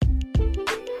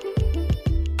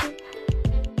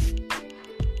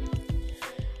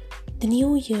The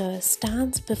new year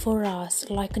stands before us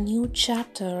like a new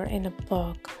chapter in a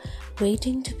book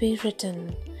waiting to be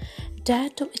written. Dare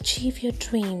to achieve your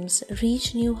dreams,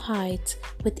 reach new heights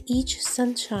with each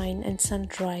sunshine and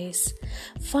sunrise.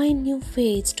 Find new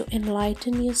ways to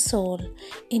enlighten your soul,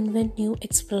 invent new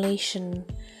exploration.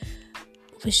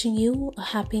 Wishing you a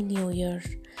happy new year.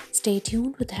 Stay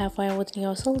tuned with Have Fire Within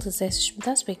Yourself. This is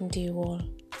Sushmita speaking to you all.